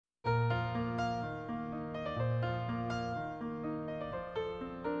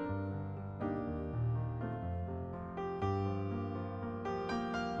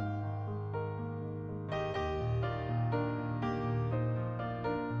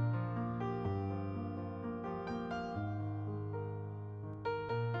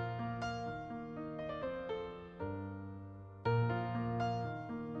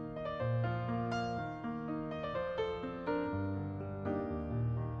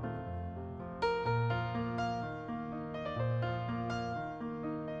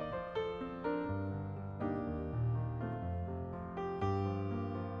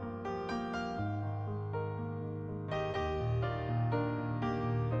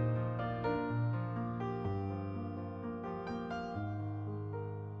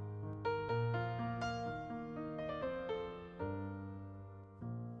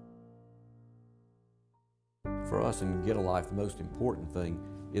For us in Get a Life, the most important thing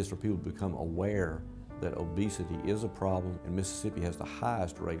is for people to become aware that obesity is a problem, and Mississippi has the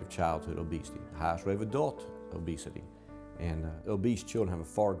highest rate of childhood obesity, the highest rate of adult obesity. And obese children have a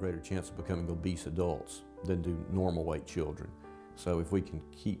far greater chance of becoming obese adults than do normal weight children. So if we can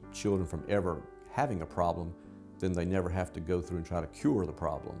keep children from ever having a problem, then they never have to go through and try to cure the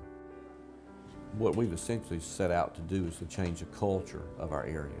problem. What we've essentially set out to do is to change the culture of our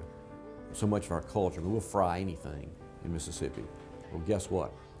area. So much of our culture, we'll fry anything in Mississippi. Well, guess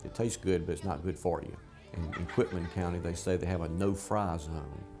what? It tastes good, but it's not good for you. In Quitman County, they say they have a no-fry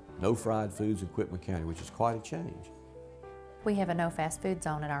zone. No fried foods in Quitman County, which is quite a change. We have a no fast food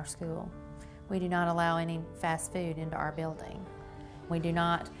zone at our school. We do not allow any fast food into our building. We do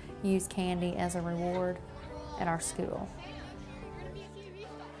not use candy as a reward at our school.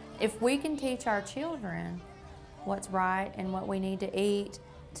 If we can teach our children what's right and what we need to eat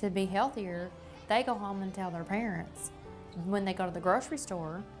to be healthier, they go home and tell their parents. When they go to the grocery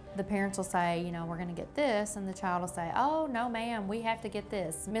store, the parents will say, you know, we're going to get this, and the child will say, oh, no, ma'am, we have to get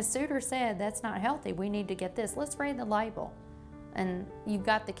this. Miss Suter said that's not healthy. We need to get this. Let's read the label. And you've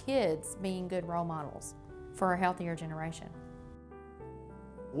got the kids being good role models for a healthier generation.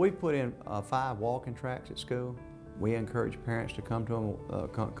 We put in 5 walking tracks at school. We encourage parents to come to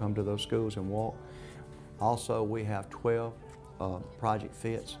them, come to those schools and walk. Also, we have 12 Project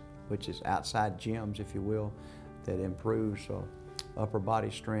Fits, which is outside gyms, if you will, that improves upper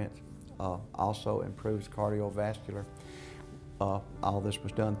body strength, also improves cardiovascular. All this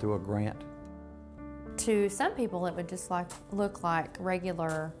was done through a grant. To some people, it would just look like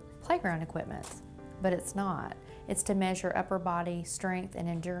regular playground equipment, but it's not. It's to measure upper body strength and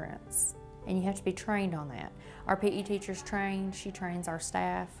endurance, and you have to be trained on that. Our PE teacher's trained, she trains our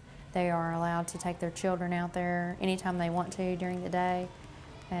staff. They are allowed to take their children out there anytime they want to during the day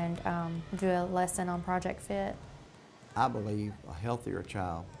and do a lesson on Project Fit. I believe a healthier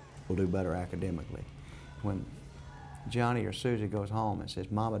child will do better academically. When Johnny or Susie goes home and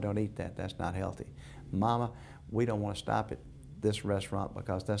says, Mama, don't eat that, that's not healthy. Mama, we don't want to stop at this restaurant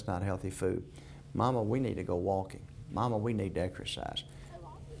because that's not healthy food. Mama, we need to go walking. Mama, we need to exercise.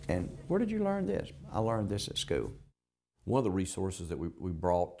 And where did you learn this? I learned this at school. One of the resources that we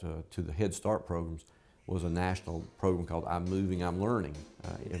brought to the Head Start programs was a national program called I'm Moving, I'm Learning.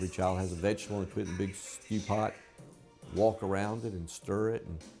 Every child has a vegetable and put it in a big stew pot, walk around it and stir it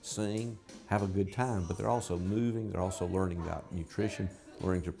and sing, have a good time. But they're also moving, they're also learning about nutrition,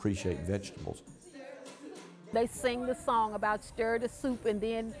 learning to appreciate vegetables. They sing the song about stir the soup, and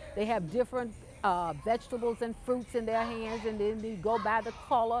then they have different vegetables and fruits in their hands, and then you go by the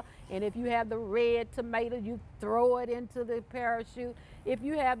color, and if you have the red tomato, you throw it into the parachute. If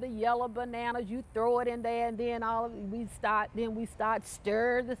you have the yellow bananas, you throw it in there, and then we start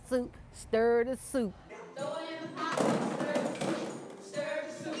stir the soup, stir the soup. Throw it in the pot, stir the soup, stir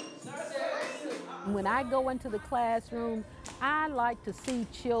the soup, stir the soup. When I go into the classroom, I like to see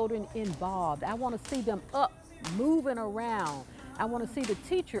children involved. I want to see them up, moving around. I want to see the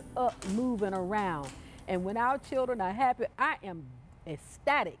teacher up, moving around. And when our children are happy, I am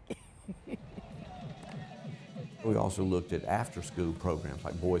ecstatic. We also looked at after-school programs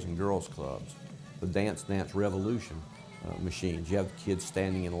like Boys and Girls Clubs, the Dance Revolution machines. You have the kids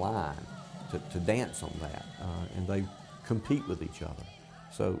standing in line to dance on that, and they compete with each other.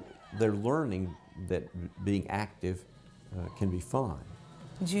 So they're learning that being active can be fun.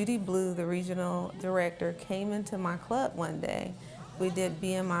 Judy Blue, the regional director, came into my club one day. We did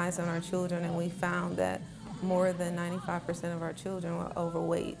BMIs on our children, and we found that more than 95% of our children were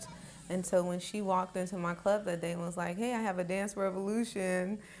overweight. And so when she walked into my club that day and was like, hey, I have a dance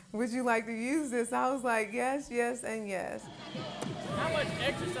revolution, would you like to use this? I was like, yes, yes, and yes. How much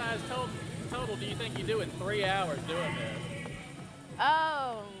exercise total do you think you do in 3 hours doing this?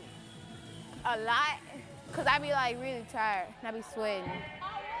 A lot, because I be like really tired and I be sweating.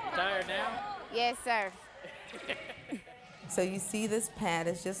 Tired now? Yes, sir. So you see this pad,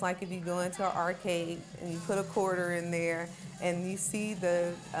 it's just like if you go into an arcade and you put a quarter in there and you see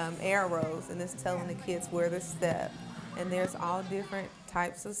the arrows, and it's telling the kids where to step. And there's all different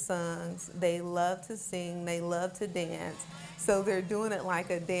types of songs. They love to sing, they love to dance. So they're doing it like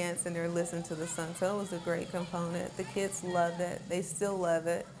a dance and they're listening to the song. So it was a great component. The kids loved it, they still love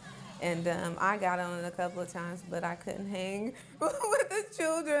it. And I got on it a couple of times, but I couldn't hang with the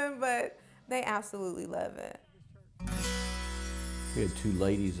children, but they absolutely love it. We had 2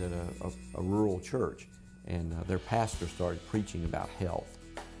 ladies at a rural church, and their pastor started preaching about health,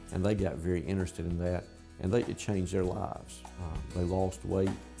 and they got very interested in that, and it changed their lives. They lost weight,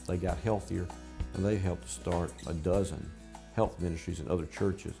 they got healthier, and they helped start a dozen health ministries in other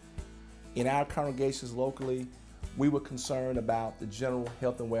churches. In our congregations locally, we were concerned about the general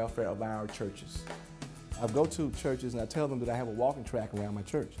health and welfare of our churches. I go to churches and I tell them that I have a walking track around my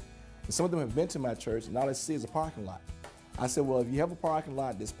church. And some of them have been to my church and all they see is a parking lot. I said, well, if you have a parking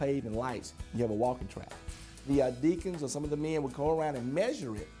lot that's paved and lights, you have a walking track. The deacons or some of the men would go around and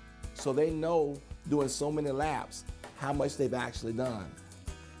measure it so they know doing so many laps how much they've actually done.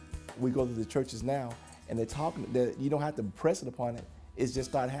 We go to the churches now and they're talking, that you don't have to press it upon it, it's just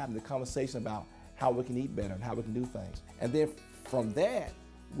start having the conversation about how we can eat better and how we can do things. And then from that,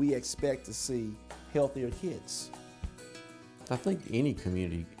 we expect to see healthier kids. I think any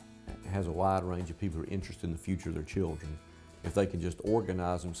community has a wide range of people who are interested in the future of their children. If they can just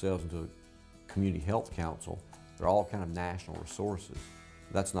organize themselves into a community health council, they're all kind of national resources.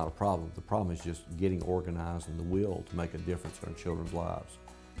 That's not a problem. The problem is just getting organized and the will to make a difference in our children's lives.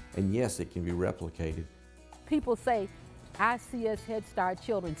 And yes, it can be replicated. People say, ICS Head Start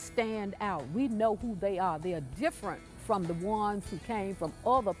children stand out. We know who they are. They are different from the ones who came from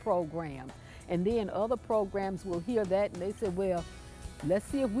other programs. And then other programs will hear that and they say, well, let's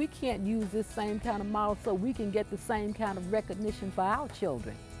see if we can't use this same kind of model so we can get the same kind of recognition for our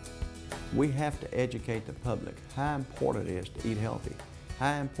children. We have to educate the public how important it is to eat healthy,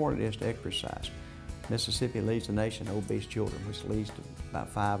 how important it is to exercise. Mississippi leads the nation in obese children, which leads to about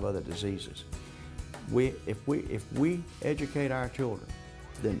 5 other diseases. If we educate our children,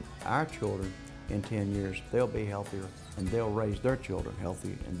 then our children in 10 years, they'll be healthier and they'll raise their children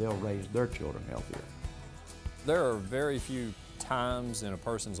healthy and they'll raise their children healthier. There are very few times in a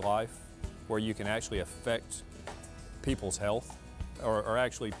person's life where you can actually affect people's health or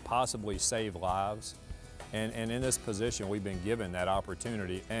actually possibly save lives. And in this position, we've been given that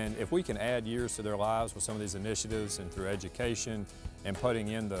opportunity. And if we can add years to their lives with some of these initiatives and through education and putting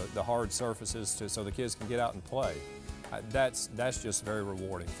in the hard surfaces so the kids can get out and play, that's just very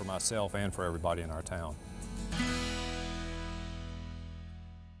rewarding for myself and for everybody in our town.